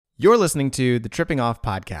You're listening to the Tripping Off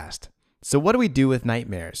podcast. So what do we do with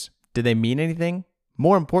nightmares? Do they mean anything?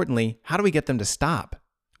 More importantly, how do we get them to stop?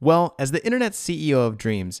 Well, as the internet's CEO of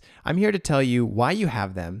dreams, I'm here to tell you why you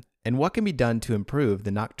have them and what can be done to improve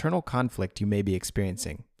the nocturnal conflict you may be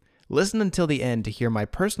experiencing. Listen until the end to hear my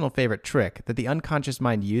personal favorite trick that the unconscious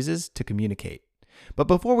mind uses to communicate. But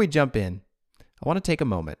before we jump in, I want to take a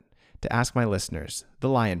moment to ask my listeners, the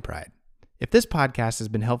Lion Pride. If this podcast has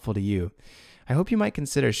been helpful to you, I hope you might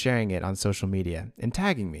consider sharing it on social media and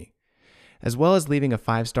tagging me, as well as leaving a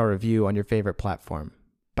 5-star review on your favorite platform.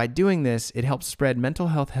 By doing this, it helps spread mental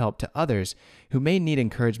health help to others who may need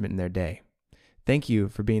encouragement in their day. Thank you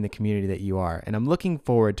for being the community that you are, and I'm looking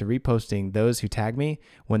forward to reposting those who tag me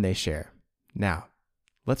when they share. Now,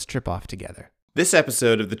 let's trip off together. This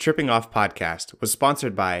episode of the Tripping Off podcast was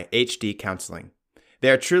sponsored by HD Counseling. They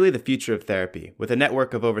are truly the future of therapy, with a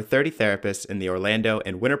network of over 30 therapists in the Orlando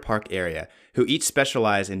and Winter Park area who each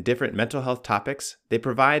specialize in different mental health topics. They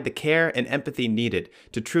provide the care and empathy needed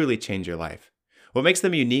to truly change your life. What makes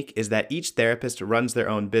them unique is that each therapist runs their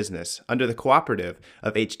own business under the cooperative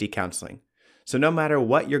of HD Counseling. So no matter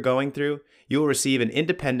what you're going through, you will receive an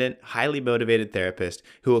independent, highly motivated therapist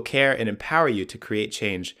who will care and empower you to create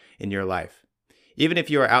change in your life. Even if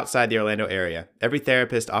you are outside the Orlando area, every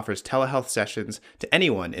therapist offers telehealth sessions to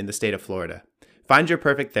anyone in the state of Florida. Find your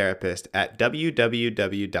perfect therapist at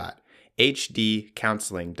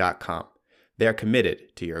www.hdcounseling.com. They are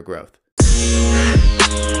committed to your growth.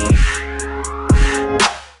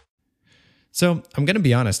 So I'm going to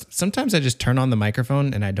be honest. Sometimes I just turn on the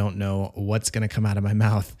microphone and I don't know what's going to come out of my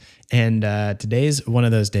mouth. And today's one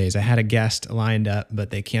of those days. I had a guest lined up, but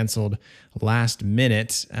they canceled last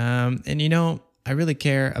minute. I really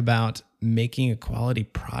care about making a quality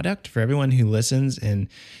product for everyone who listens. And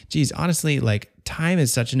geez, honestly, time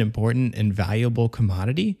is such an important and valuable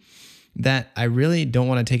commodity that I really don't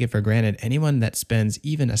want to take it for granted. Anyone that spends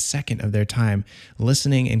even a second of their time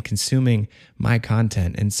listening and consuming my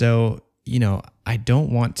content. And so, I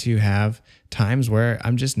don't want to have times where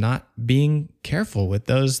I'm just not being careful with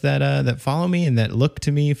those that follow me and that look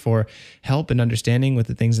to me for help and understanding with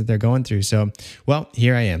the things that they're going through. So, well,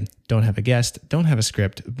 here I am. Don't have a guest, don't have a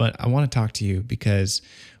script, but I want to talk to you because,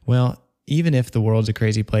 well, even if the world's a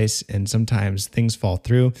crazy place and sometimes things fall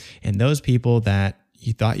through, and those people that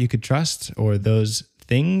you thought you could trust, or those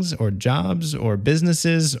things or jobs or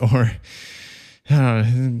businesses or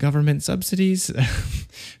government subsidies,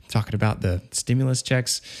 talking about the stimulus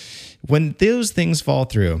checks. When those things fall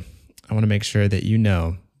through, I want to make sure that you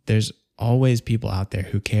know there's always people out there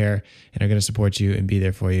who care and are going to support you and be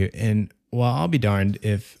there for you. And well, I'll be darned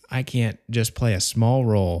if I can't just play a small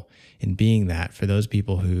role in being that for those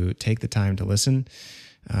people who take the time to listen.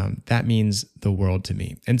 That means the world to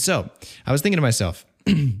me. And so I was thinking to myself,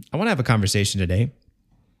 I want to have a conversation today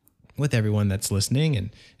with everyone that's listening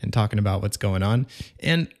and talking about what's going on.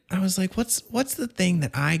 And I was like, what's the thing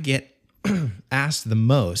that I get asked the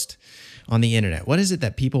most on the internet? What is it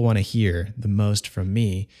that people want to hear the most from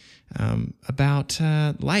me about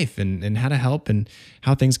life and how to help and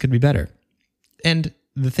how things could be better? And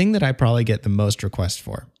the thing that I probably get the most requests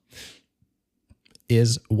for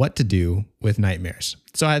is what to do with nightmares.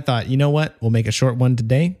 So I thought, you know what? We'll make a short one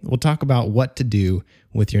today. We'll talk about what to do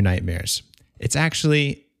with your nightmares. It's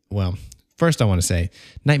actually, well, first I want to say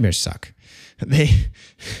nightmares suck. They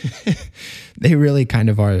really kind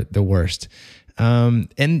of are the worst.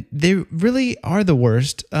 And they really are the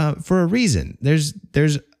worst for a reason. There's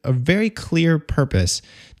a very clear purpose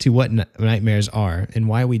to what nightmares are and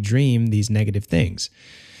why we dream these negative things.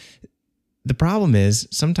 The problem is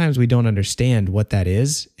sometimes we don't understand what that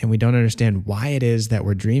is, and we don't understand why it is that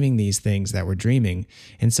we're dreaming these things that we're dreaming.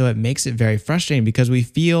 And so it makes it very frustrating because we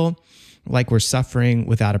feel like we're suffering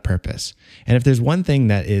without a purpose. And if there's one thing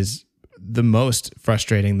that is the most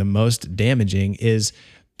frustrating, the most damaging, is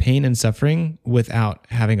pain and suffering without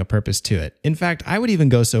having a purpose to it. In fact, I would even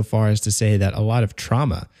go so far as to say that a lot of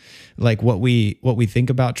trauma, like what we think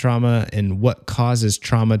about trauma and what causes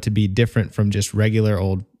trauma to be different from just regular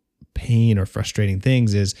old pain or frustrating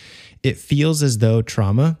things, is it feels as though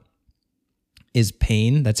trauma is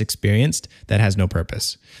pain that's experienced that has no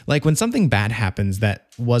purpose. Like when something bad happens that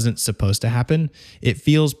wasn't supposed to happen, it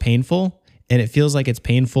feels painful, and it feels like it's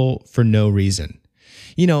painful for no reason.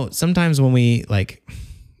 Sometimes when we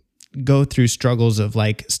go through struggles of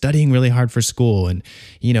studying really hard for school and,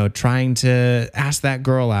 trying to ask that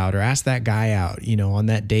girl out or ask that guy out, on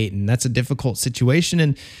that date. And that's a difficult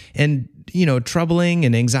situation and troubling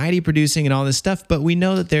and anxiety producing and all this stuff. But we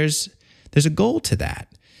know that there's a goal to that.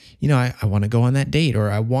 I want to go on that date,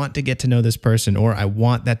 or I want to get to know this person, or I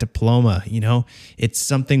want that diploma. It's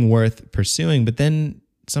something worth pursuing. But then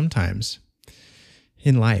sometimes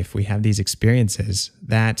in life we have these experiences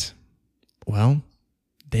that, well,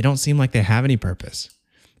 they don't seem like they have any purpose.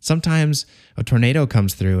 Sometimes a tornado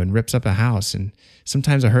comes through and rips up a house, and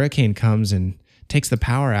sometimes a hurricane comes and takes the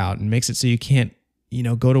power out and makes it so you can't,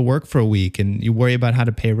 go to work for a week and you worry about how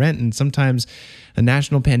to pay rent. And sometimes a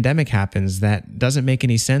national pandemic happens that doesn't make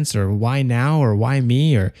any sense, or why now, or why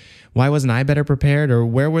me, or why wasn't I better prepared, or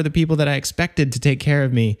where were the people that I expected to take care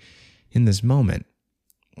of me in this moment?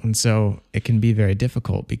 And so it can be very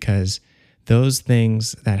difficult because those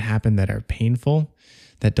things that happen that are painful,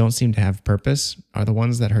 that don't seem to have purpose, are the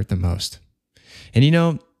ones that hurt the most. And I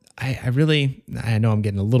know I'm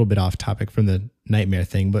getting a little bit off topic from the nightmare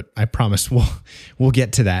thing, but I promise we'll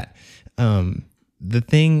get to that. The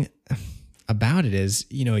thing about it is,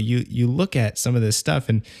 you look at some of this stuff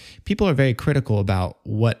and people are very critical about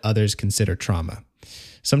what others consider trauma.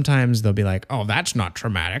 Sometimes they'll be like, oh, that's not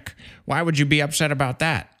traumatic. Why would you be upset about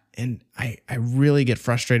that? And I really get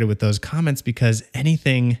frustrated with those comments because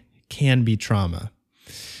anything can be trauma.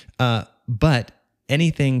 But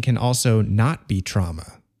anything can also not be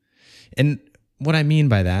trauma. And what I mean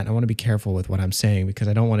by that, I want to be careful with what I'm saying because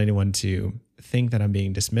I don't want anyone to think that I'm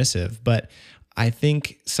being dismissive, but I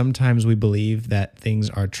think sometimes we believe that things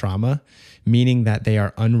are trauma, meaning that they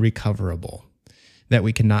are unrecoverable, that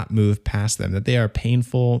we cannot move past them, that they are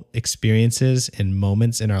painful experiences and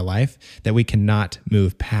moments in our life that we cannot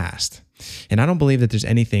move past. And I don't believe that there's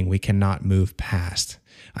anything we cannot move past.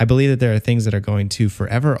 I believe that there are things that are going to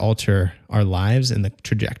forever alter our lives and the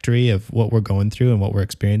trajectory of what we're going through and what we're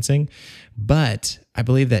experiencing. But I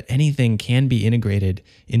believe that anything can be integrated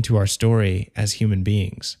into our story as human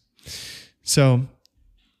beings. So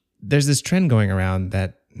there's this trend going around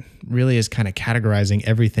that really is kind of categorizing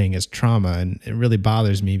everything as trauma. And it really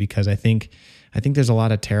bothers me because I think there's a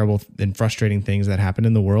lot of terrible and frustrating things that happen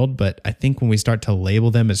in the world. But I think when we start to label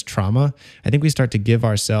them as trauma, I think we start to give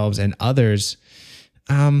ourselves and others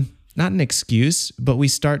not an excuse, but we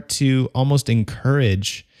start to almost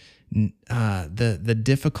encourage the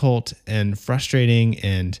difficult and frustrating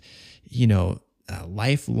and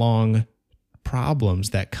lifelong problems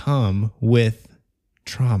that come with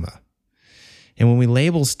trauma. And when we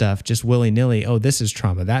label stuff just willy-nilly, oh, this is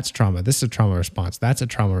trauma, that's trauma, this is a trauma response, that's a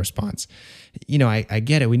trauma response. I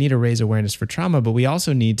get it. We need to raise awareness for trauma, but we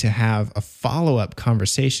also need to have a follow-up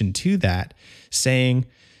conversation to that saying,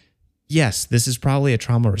 yes, this is probably a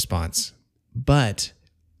trauma response, but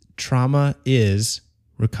trauma is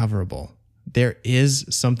recoverable. There is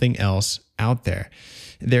something else out there.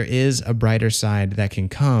 There is a brighter side that can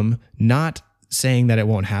come, not saying that it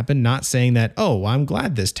won't happen, not saying that, oh, I'm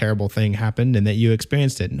glad this terrible thing happened and that you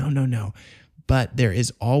experienced it. No. But there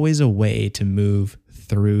is always a way to move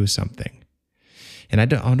through something. And I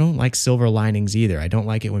don't like silver linings either. I don't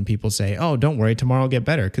like it when people say, oh, don't worry, tomorrow will get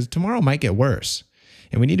better, because tomorrow might get worse.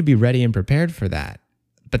 And we need to be ready and prepared for that.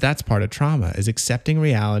 But that's part of trauma, is accepting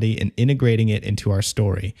reality and integrating it into our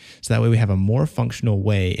story. So that way we have a more functional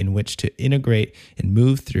way in which to integrate and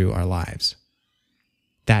move through our lives.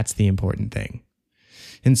 That's the important thing.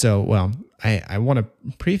 And so, I want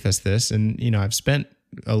to preface this, and I've spent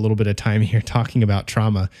a little bit of time here talking about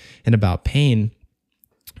trauma and about pain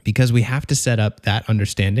because we have to set up that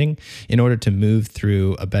understanding in order to move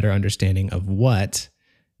through a better understanding of what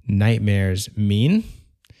nightmares mean,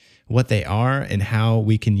 what they are, and how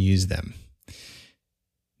we can use them.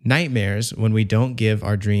 Nightmares, when we don't give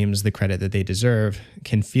our dreams the credit that they deserve,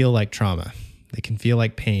 can feel like trauma. They can feel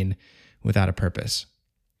like pain without a purpose.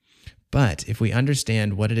 But if we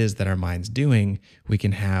understand what it is that our mind's doing, we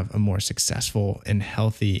can have a more successful and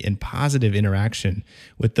healthy and positive interaction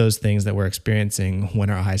with those things that we're experiencing when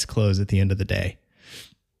our eyes close at the end of the day.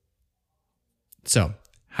 So,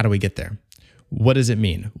 how do we get there? What does it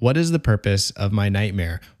mean? What is the purpose of my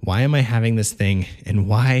nightmare? Why am I having this thing? And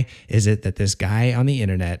why is it that this guy on the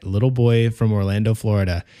internet, little boy from Orlando,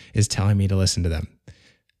 Florida, is telling me to listen to them?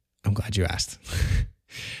 I'm glad you asked.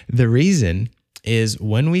 The reason is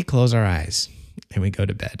when we close our eyes and we go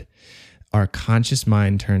to bed, our conscious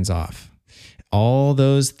mind turns off. All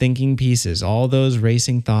those thinking pieces, all those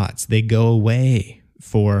racing thoughts, they go away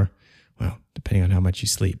for, depending on how much you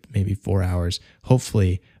sleep, maybe 4 hours.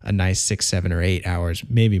 Hopefully a nice 6, 7, or 8 hours,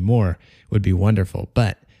 maybe more, would be wonderful.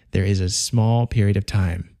 But there is a small period of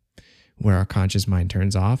time where our conscious mind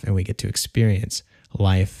turns off and we get to experience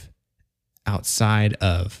life outside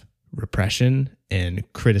of repression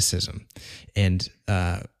and criticism and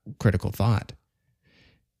critical thought.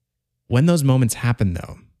 When those moments happen,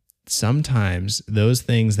 though, sometimes those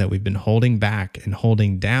things that we've been holding back and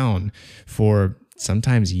holding down for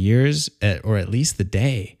sometimes years or at least the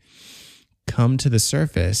day come to the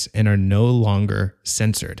surface and are no longer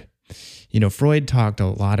censored. Freud talked a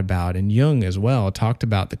lot about, and Jung as well, talked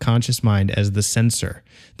about the conscious mind as the censor.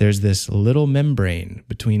 There's this little membrane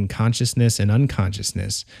between consciousness and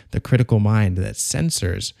unconsciousness, the critical mind that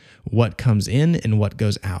censors what comes in and what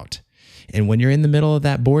goes out. And when you're in the middle of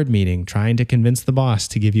that board meeting trying to convince the boss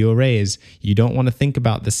to give you a raise, you don't want to think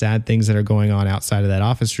about the sad things that are going on outside of that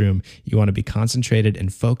office room. You want to be concentrated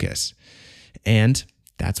and focus. And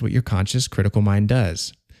that's what your conscious critical mind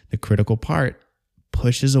does. The critical part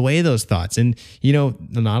pushes away those thoughts. And,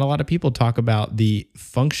 not a lot of people talk about the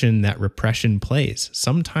function that repression plays.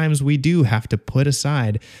 Sometimes we do have to put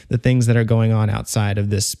aside the things that are going on outside of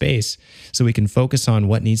this space so we can focus on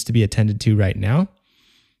what needs to be attended to right now.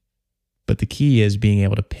 But the key is being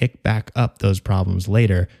able to pick back up those problems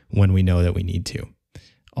later when we know that we need to.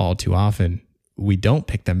 All too often, we don't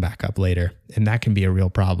pick them back up later, and that can be a real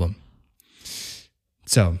problem.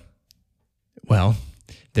 So,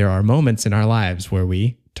 there are moments in our lives where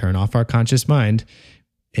we turn off our conscious mind.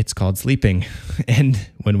 It's called sleeping. And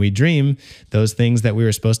when we dream, those things that we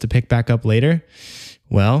were supposed to pick back up later,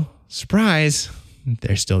 surprise,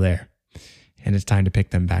 they're still there. And it's time to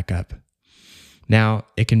pick them back up. Now,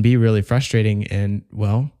 it can be really frustrating and,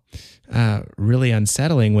 really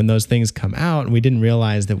unsettling when those things come out and we didn't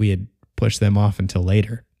realize that we had pushed them off until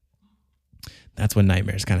later. That's when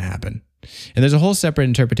nightmares kind of happen. And there's a whole separate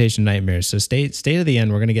interpretation of nightmares. So stay to the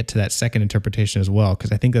end. We're going to get to that second interpretation as well,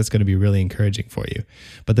 because I think that's going to be really encouraging for you.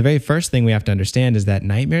 But the very first thing we have to understand is that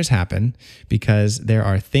nightmares happen because there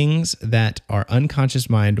are things that our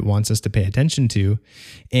unconscious mind wants us to pay attention to.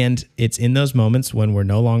 And it's in those moments when we're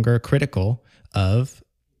no longer critical of,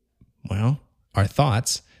 our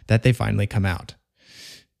thoughts that they finally come out.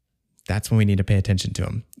 That's when we need to pay attention to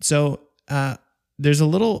them. So there's a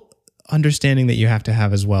little understanding that you have to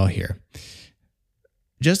have as well here.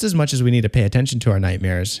 Just as much as we need to pay attention to our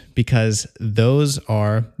nightmares, because those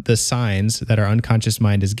are the signs that our unconscious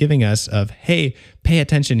mind is giving us of, hey, pay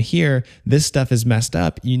attention here. This stuff is messed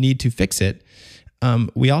up. You need to fix it.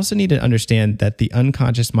 We also need to understand that the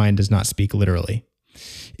unconscious mind does not speak literally.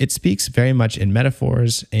 It speaks very much in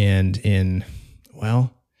metaphors and in,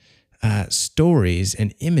 stories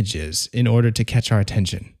and images in order to catch our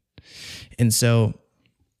attention. And so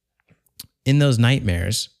in those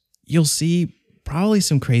nightmares, you'll see probably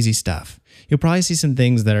some crazy stuff. You'll probably see some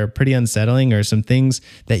things that are pretty unsettling, or some things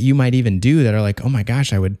that you might even do that are like, oh my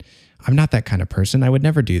gosh, I'm not that kind of person. I would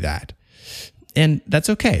never do that. And that's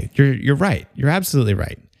okay. You're right. You're absolutely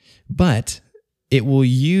right. But it will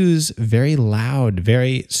use very loud,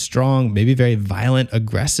 very strong, maybe very violent,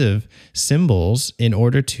 aggressive symbols in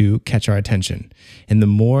order to catch our attention. And the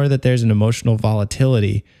more that there's an emotional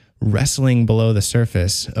volatility wrestling below the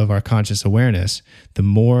surface of our conscious awareness, the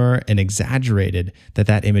more and exaggerated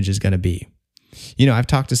that image is going to be. I've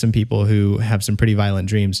talked to some people who have some pretty violent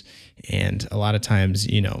dreams, and a lot of times,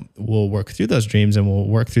 we'll work through those dreams and we'll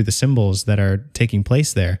work through the symbols that are taking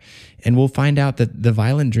place there. And we'll find out that the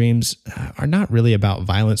violent dreams are not really about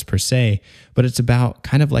violence per se, but it's about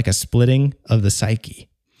kind of like a splitting of the psyche.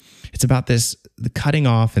 It's about the cutting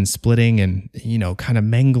off and splitting and, kind of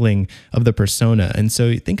mangling of the persona. And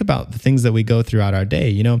so think about the things that we go throughout our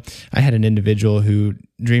day. I had an individual who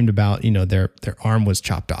dreamed about, their arm was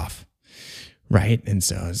chopped off. Right. And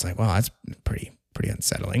so it's like, wow, that's pretty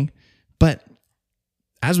unsettling. But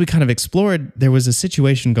as we kind of explored, there was a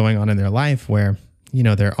situation going on in their life where,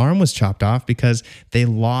 their arm was chopped off because they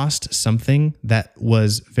lost something that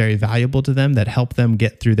was very valuable to them, that helped them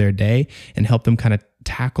get through their day and help them kind of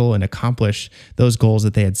tackle and accomplish those goals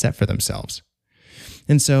that they had set for themselves.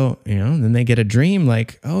 And so, then they get a dream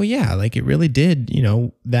like, oh yeah, like it really did,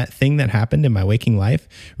 that thing that happened in my waking life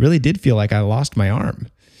really did feel like I lost my arm.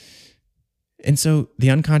 And so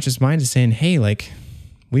the unconscious mind is saying, hey, like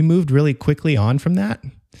we moved really quickly on from that.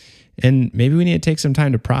 And maybe we need to take some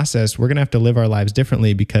time to process. We're going to have to live our lives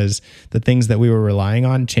differently because the things that we were relying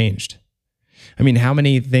on changed. I mean, how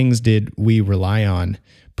many things did we rely on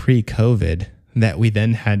pre-COVID that we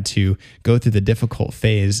then had to go through the difficult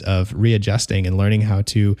phase of readjusting and learning how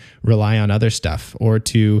to rely on other stuff or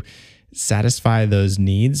to satisfy those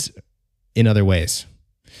needs in other ways?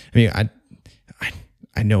 I mean,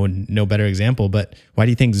 I know no better example, but why do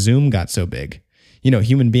you think Zoom got so big?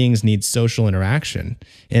 Human beings need social interaction.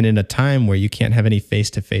 And in a time where you can't have any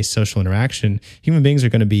face-to-face social interaction, human beings are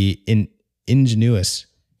going to be engineer.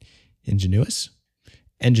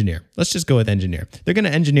 Let's just go with engineer. They're going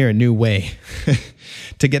to engineer a new way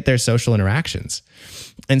to get their social interactions.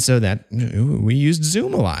 And so that we used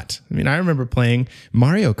Zoom a lot. I mean, I remember playing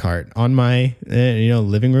Mario Kart on my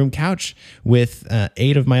living room couch with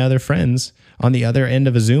 8 of my other friends on the other end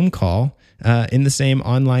of a Zoom call in the same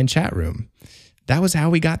online chat room. That was how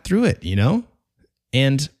we got through it,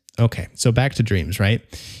 And okay, so back to dreams, right?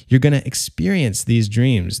 You're going to experience these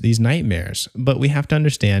dreams, these nightmares, but we have to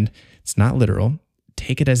understand it's not literal.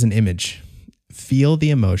 Take it as an image. Feel the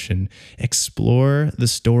emotion, explore the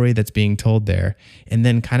story that's being told there, and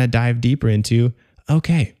then kind of dive deeper into,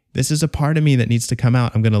 okay, this is a part of me that needs to come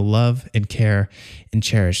out. I'm going to love and care and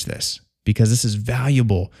cherish this because this is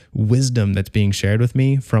valuable wisdom that's being shared with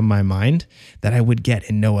me from my mind that I would get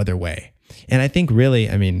in no other way. And I think really,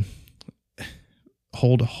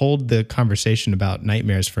 hold the conversation about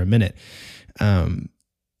nightmares for a minute.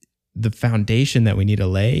 The foundation that we need to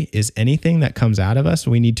lay is anything that comes out of us,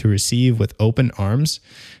 we need to receive with open arms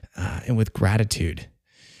and with gratitude.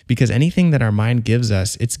 Because anything that our mind gives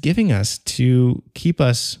us, it's giving us to keep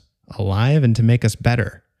us alive and to make us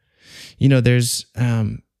better. There's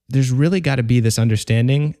really got to be this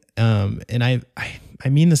understanding, and I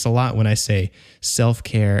mean this a lot when I say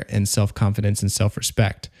self-care and self-confidence and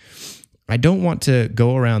self-respect. I don't want to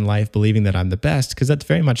go around life believing that I'm the best because that's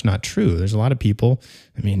very much not true. There's a lot of people,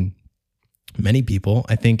 many people,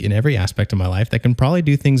 I think in every aspect of my life that can probably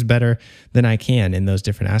do things better than I can in those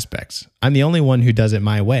different aspects. I'm the only one who does it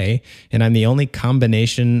my way, and I'm the only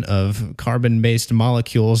combination of carbon-based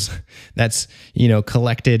molecules that's,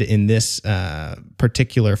 collected in this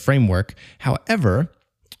particular framework. However,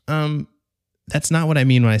 that's not what I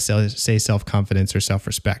mean when I say self-confidence or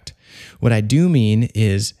self-respect. What I do mean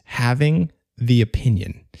is having the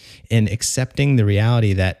opinion and accepting the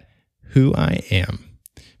reality that who I am,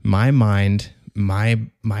 my mind, my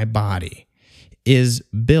body is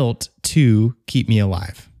built to keep me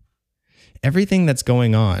alive. Everything that's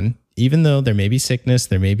going on, even though there may be sickness,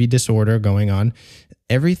 there may be disorder going on,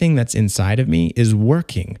 everything that's inside of me is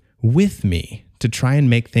working with me to try and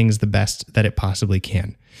make things the best that it possibly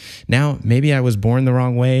can. Now, maybe I was born the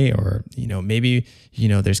wrong way, or, maybe,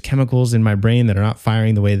 there's chemicals in my brain that are not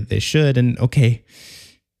firing the way that they should. And okay,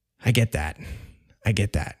 I get that.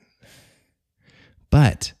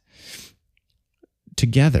 But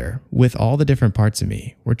together with all the different parts of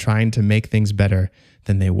me, we're trying to make things better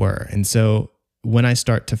than they were. And so when I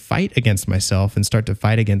start to fight against myself and start to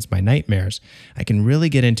fight against my nightmares, I can really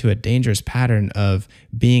get into a dangerous pattern of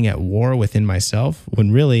being at war within myself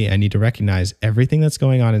when really I need to recognize everything that's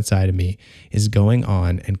going on inside of me is going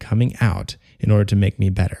on and coming out in order to make me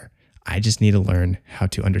better. I just need to learn how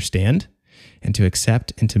to understand and to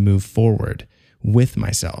accept and to move forward with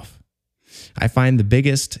myself. I find the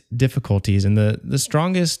biggest difficulties and the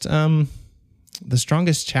strongest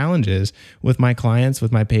challenges with my clients,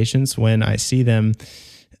 with my patients, when I see them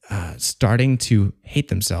starting to hate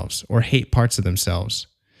themselves or hate parts of themselves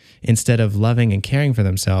instead of loving and caring for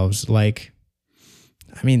themselves,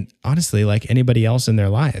 honestly, like anybody else in their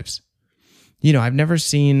lives. I've never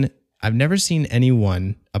seen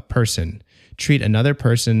a person treat another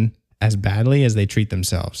person as badly as they treat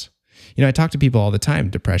themselves. I talk to people all the time,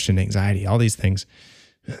 depression, anxiety, all these things.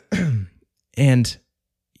 And,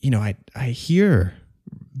 I hear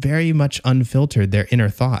very much unfiltered their inner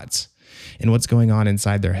thoughts and what's going on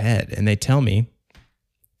inside their head. And they tell me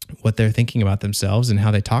what they're thinking about themselves and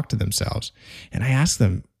how they talk to themselves. And I ask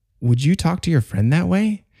them, would you talk to your friend that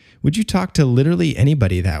way? Would you talk to literally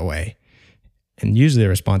anybody that way? And usually the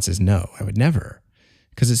response is no, I would never,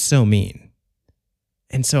 because it's so mean.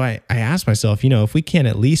 And so I ask myself, if we can't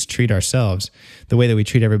at least treat ourselves the way that we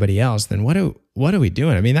treat everybody else, then what are we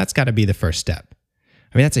doing? That's got to be the first step.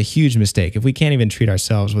 That's a huge mistake. If we can't even treat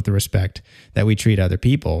ourselves with the respect that we treat other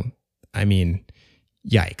people,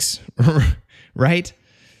 yikes, right?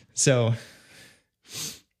 So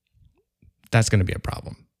that's going to be a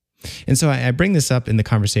problem. And so I bring this up in the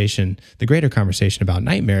conversation, the greater conversation about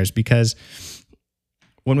nightmares, because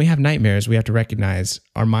when we have nightmares, we have to recognize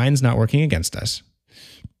our mind's not working against us.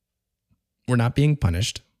 We're not being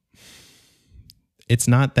punished. It's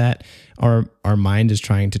not that our mind is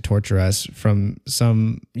trying to torture us from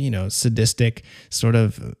some, sadistic sort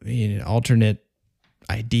of alternate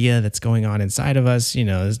idea that's going on inside of us.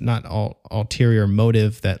 It's not ulterior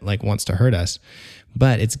motive that wants to hurt us,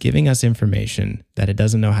 but it's giving us information that it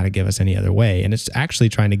doesn't know how to give us any other way. And it's actually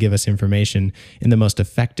trying to give us information in the most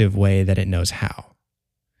effective way that it knows how.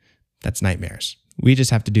 That's nightmares. We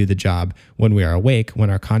just have to do the job when we are awake, when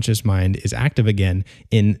our conscious mind is active again,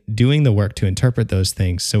 in doing the work to interpret those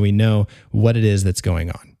things so we know what it is that's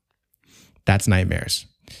going on. That's nightmares.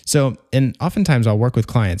 So, and oftentimes I'll work with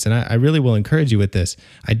clients, and I really will encourage you with this.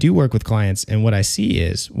 I do work with clients, and what I see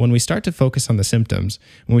is when we start to focus on the symptoms,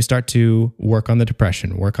 when we start to work on the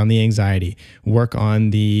depression, work on the anxiety, work on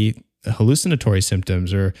the hallucinatory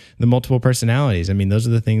symptoms or the multiple personalities. I mean, those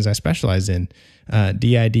are the things I specialize in,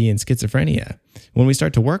 DID and schizophrenia. When we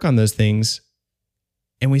start to work on those things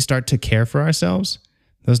and we start to care for ourselves,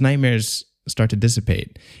 those nightmares start to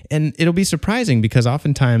dissipate. And it'll be surprising because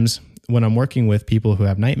oftentimes when I'm working with people who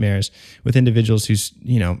have nightmares, with individuals who,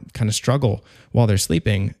 kind of struggle while they're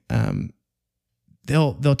sleeping,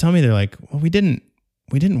 they'll tell me, they're like, well, we didn't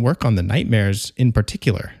work on the nightmares in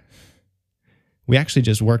particular. We actually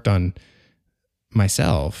just worked on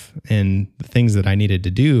myself and the things that I needed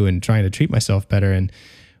to do and trying to treat myself better. And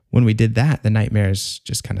when we did that, the nightmares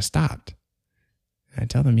just kind of stopped. And I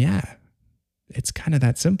tell them, yeah, it's kind of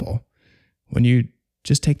that simple. When you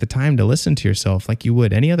just take the time to listen to yourself like you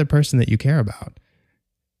would any other person that you care about,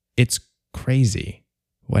 it's crazy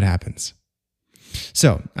what happens.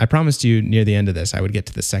 So I promised you near the end of this, I would get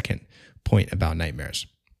to the second point about nightmares.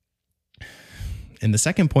 And the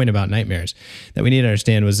second point about nightmares that we need to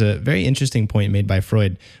understand was a very interesting point made by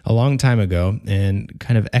Freud a long time ago and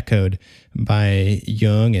kind of echoed by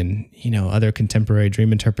Jung and, other contemporary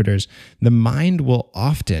dream interpreters. The mind will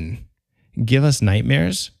often give us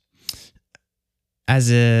nightmares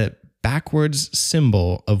as a backwards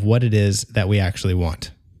symbol of what it is that we actually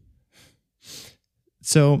want.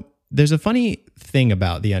 So there's a funny thing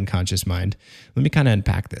about the unconscious mind. Let me kind of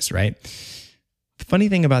unpack this, right? The funny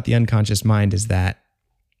thing about the unconscious mind is that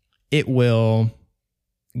it will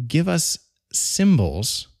give us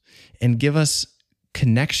symbols and give us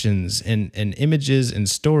connections and images and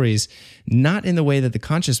stories, not in the way that the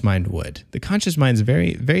conscious mind would. The conscious mind is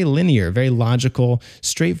very, very linear, very logical,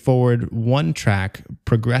 straightforward, one track,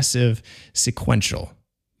 progressive, sequential.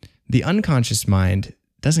 The unconscious mind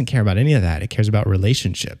doesn't care about any of that. It cares about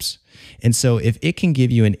relationships. And so if it can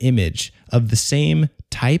give you an image of the same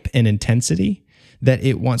type and intensity that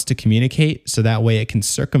it wants to communicate, so that way it can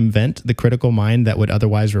circumvent the critical mind that would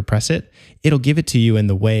otherwise repress it, it'll give it to you in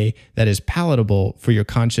the way that is palatable for your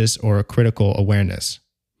conscious or critical awareness.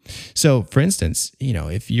 So for instance,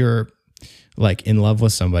 if you're like in love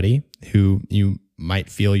with somebody who you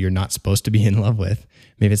might feel you're not supposed to be in love with,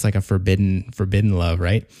 maybe it's like a forbidden love,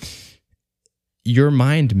 right? Your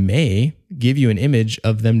mind may give you an image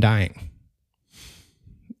of them dying.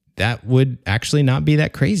 That would actually not be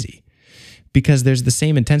that crazy, because there's the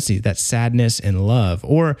same intensity, that sadness and love,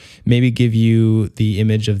 or maybe give you the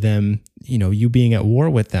image of them, you being at war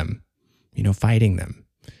with them, fighting them.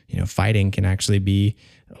 Fighting can actually be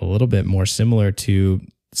a little bit more similar to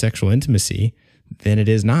sexual intimacy than it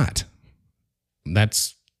is not.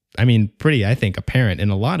 That's, pretty, I think, apparent in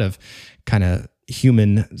a lot of kind of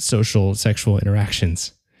human social sexual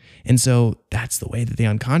interactions. And so that's the way that the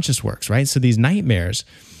unconscious works, right? So these nightmares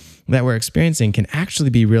that we're experiencing can actually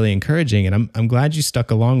be really encouraging. And I'm glad you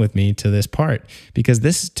stuck along with me to this part, because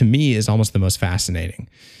this to me is almost the most fascinating,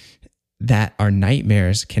 that our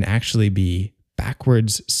nightmares can actually be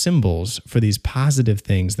backwards symbols for these positive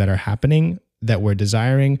things that are happening, that we're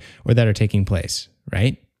desiring, or that are taking place,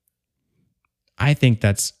 right? I think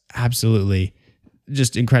that's absolutely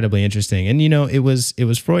just incredibly interesting. And it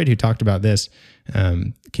was Freud who talked about this.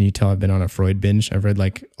 Can you tell I've been on a Freud binge? I've read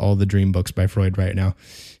like all the dream books by Freud right now,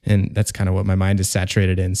 and that's kind of what my mind is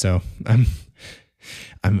saturated in. So I'm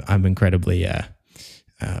incredibly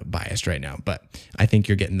biased right now, but I think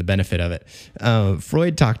you're getting the benefit of it.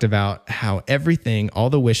 Freud talked about how everything, all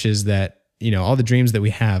the wishes that, all the dreams that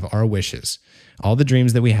we have are wishes. All the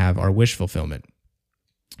dreams that we have are wish fulfillment.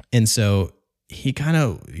 And so he kind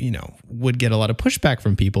of, would get a lot of pushback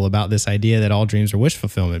from people about this idea that all dreams are wish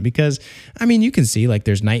fulfillment, because, you can see like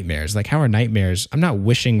there's nightmares. Like, how are nightmares? I'm not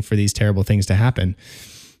wishing for these terrible things to happen.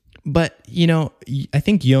 But, I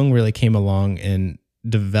think Jung really came along and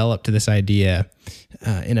developed this idea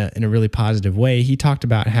in a really positive way. He talked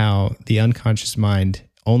about how the unconscious mind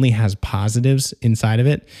only has positives inside of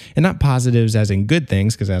it, and not positives as in good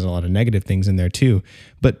things, because it has a lot of negative things in there too,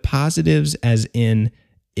 but positives as in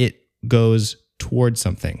it goes towards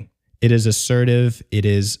something. It is assertive. It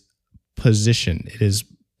is position. It is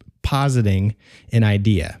positing an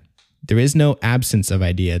idea. There is no absence of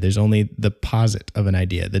idea. There's only the posit of an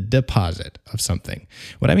idea, the deposit of something.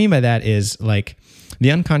 What I mean by that is, like,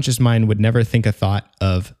 the unconscious mind would never think a thought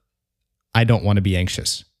of, I don't want to be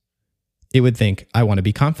anxious. It would think, I want to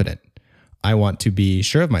be confident. I want to be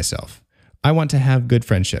sure of myself. I want to have good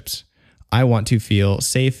friendships. I want to feel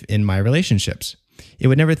safe in my relationships. It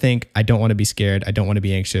would never think, I don't want to be scared. I don't want to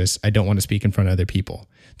be anxious. I don't want to speak in front of other people.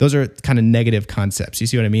 Those are kind of negative concepts. You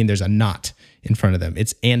see what I mean? There's a not in front of them.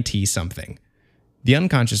 It's anti something. The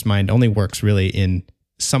unconscious mind only works really in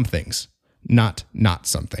some things, not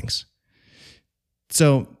some things.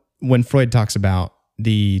 So when Freud talks about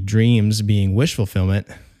the dreams being wish fulfillment,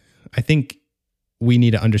 I think we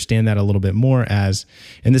need to understand that a little bit more and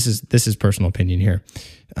this is personal opinion here.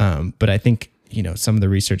 But I think, some of the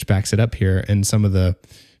research backs it up here, and some of the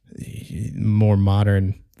more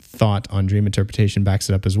modern thought on dream interpretation backs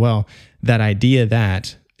it up as well. That idea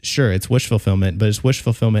that, sure, it's wish fulfillment, but it's wish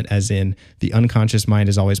fulfillment as in the unconscious mind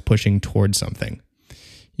is always pushing towards something,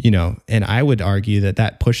 and I would argue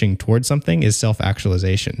that pushing towards something is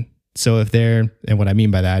self-actualization. So and what I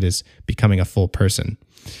mean by that is becoming a full person.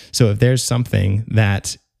 So if there's something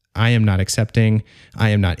that I am not accepting, I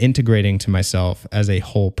am not integrating to myself as a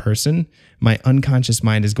whole person, my unconscious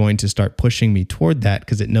mind is going to start pushing me toward that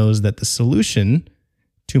because it knows that the solution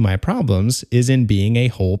to my problems is in being a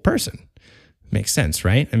whole person. Makes sense,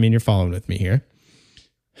 right? I mean, you're following with me here.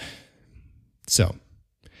 So,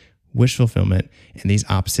 wish fulfillment and these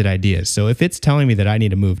opposite ideas. So if it's telling me that I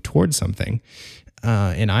need to move towards something,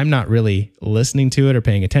 and I'm not really listening to it or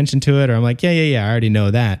paying attention to it, or I'm like, yeah, I already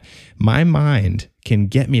know that, my mind can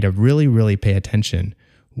get me to really, really pay attention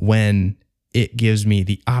when it gives me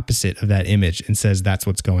the opposite of that image and says that's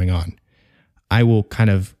what's going on. I will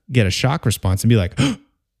kind of get a shock response and be like, oh,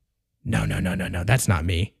 no, that's not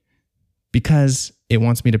me. Because it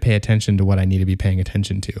wants me to pay attention to what I need to be paying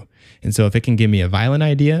attention to. And so if it can give me a violent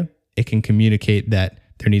idea, it can communicate that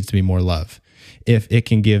there needs to be more love. If it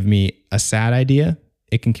can give me a sad idea,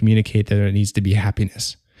 it can communicate that there needs to be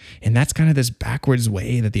happiness. And that's kind of this backwards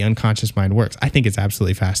way that the unconscious mind works. I think it's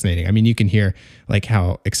absolutely fascinating. I mean, you can hear like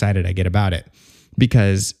how excited I get about it,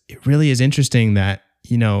 because it really is interesting that,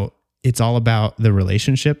 it's all about the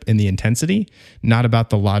relationship and the intensity, not about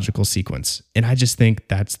the logical sequence. And I just think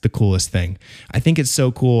that's the coolest thing. I think it's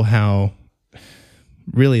so cool how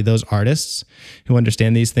really those artists who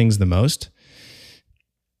understand these things the most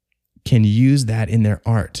can use that in their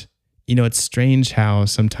art. It's strange how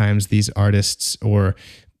sometimes these artists or,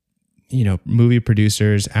 movie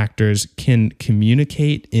producers, actors can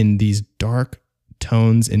communicate in these dark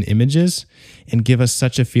tones and images and give us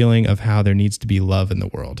such a feeling of how there needs to be love in the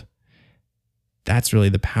world. That's really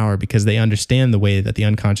the power, because they understand the way that the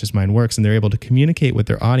unconscious mind works, and they're able to communicate with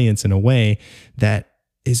their audience in a way that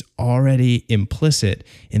is already implicit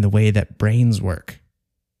in the way that brains work.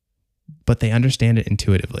 But they understand it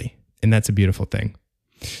intuitively, and that's a beautiful thing.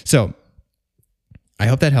 So I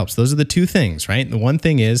hope that helps. Those are the two things, right? The one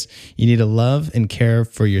thing is you need to love and care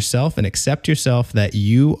for yourself and accept yourself, that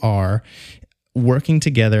you are working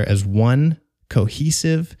together as one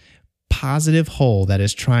cohesive, positive whole that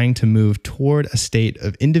is trying to move toward a state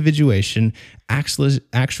of individuation,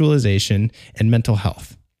 actualization, and mental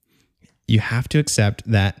health. You have to accept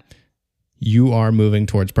that you are moving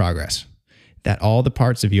towards progress, that all the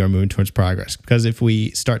parts of you are moving towards progress. Because if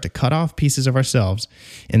we start to cut off pieces of ourselves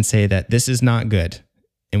and say that this is not good,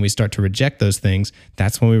 and we start to reject those things,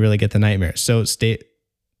 that's when we really get the nightmares. So state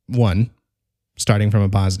one, starting from a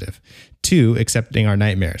positive. 2, accepting our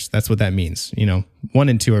nightmares. That's what that means. 1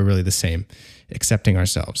 and 2 are really the same. Accepting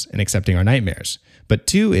ourselves and accepting our nightmares. But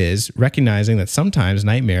 2 is recognizing that sometimes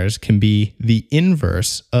nightmares can be the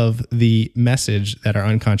inverse of the message that our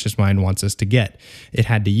unconscious mind wants us to get. It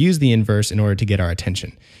had to use the inverse in order to get our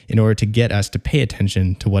attention, in order to get us to pay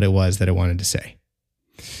attention to what it was that it wanted to say.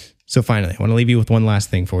 So finally, I want to leave you with one last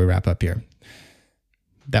thing before we wrap up here.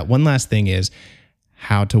 That one last thing is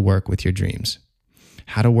how to work with your dreams.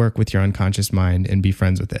 How to work with your unconscious mind and be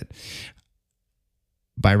friends with it.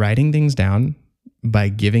 By writing things down, by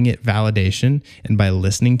giving it validation, and by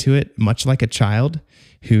listening to it, much like a child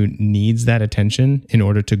who needs that attention in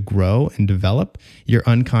order to grow and develop, your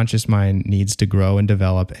unconscious mind needs to grow and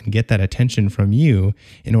develop and get that attention from you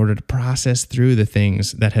in order to process through the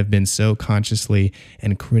things that have been so consciously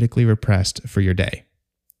and critically repressed for your day.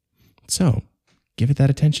 So, give it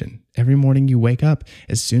that attention. Every morning you wake up,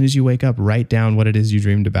 as soon as you wake up, write down what it is you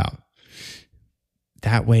dreamed about.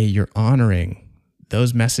 That way you're honoring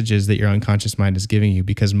those messages that your unconscious mind is giving you,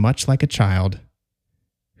 because much like a child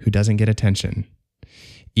who doesn't get attention,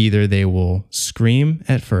 either they will scream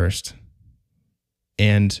at first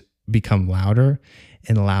and become louder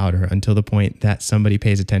and louder until the point that somebody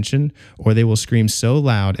pays attention, or they will scream so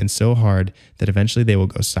loud and so hard that eventually they will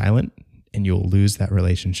go silent and you'll lose that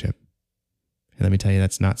relationship. And let me tell you,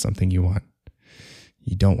 that's not something you want.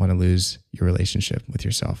 You don't want to lose your relationship with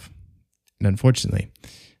yourself. And unfortunately,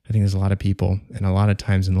 I think there's a lot of people and a lot of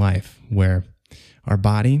times in life where our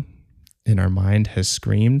body and our mind has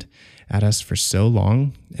screamed at us for so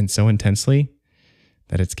long and so intensely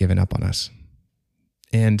that it's given up on us.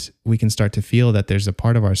 And we can start to feel that there's a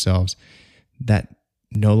part of ourselves that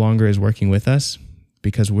no longer is working with us,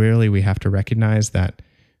 because really we have to recognize that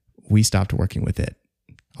we stopped working with it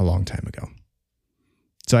a long time ago.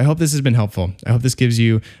 So I hope this has been helpful. I hope this gives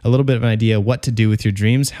you a little bit of an idea what to do with your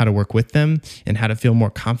dreams, how to work with them, and how to feel more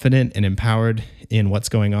confident and empowered in what's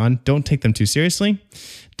going on. Don't take them too seriously.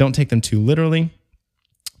 Don't take them too literally.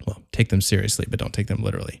 Well, take them seriously, but don't take them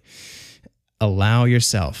literally. Allow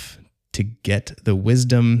yourself to get the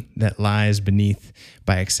wisdom that lies beneath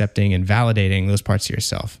by accepting and validating those parts of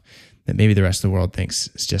yourself that maybe the rest of the world thinks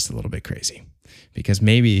is just a little bit crazy. Because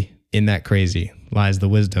maybe in that crazy lies the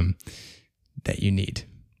wisdom that you need.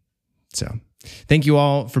 So thank you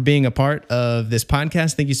all for being a part of this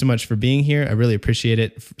podcast. Thank you so much for being here. I really appreciate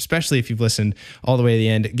it, especially if you've listened all the way to the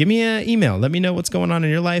end. Give me an email. Let me know what's going on in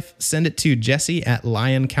your life. Send it to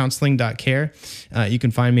jesse@lioncounseling.care. You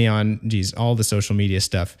can find me on, all the social media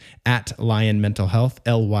stuff at Lion Mental Health,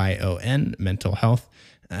 LYON Mental Health.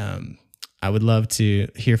 I would love to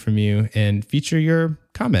hear from you and feature your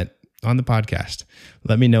comment on the podcast.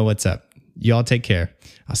 Let me know what's up. You all take care.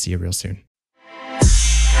 I'll see you real soon.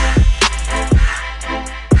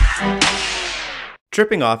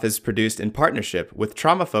 Tripping Off is produced in partnership with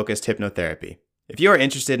Trauma-Focused Hypnotherapy. If you are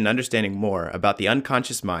interested in understanding more about the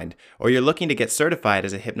unconscious mind, or you're looking to get certified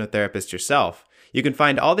as a hypnotherapist yourself, you can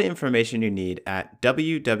find all the information you need at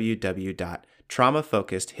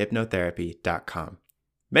www.traumafocusedhypnotherapy.com.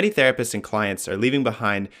 Many therapists and clients are leaving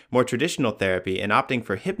behind more traditional therapy and opting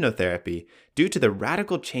for hypnotherapy due to the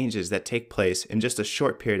radical changes that take place in just a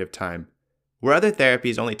short period of time. Where other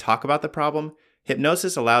therapies only talk about the problem,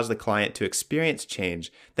 hypnosis allows the client to experience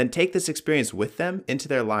change, then take this experience with them into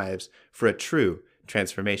their lives for a true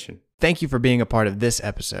transformation. Thank you for being a part of this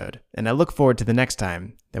episode, and I look forward to the next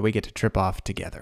time that we get to trip off together.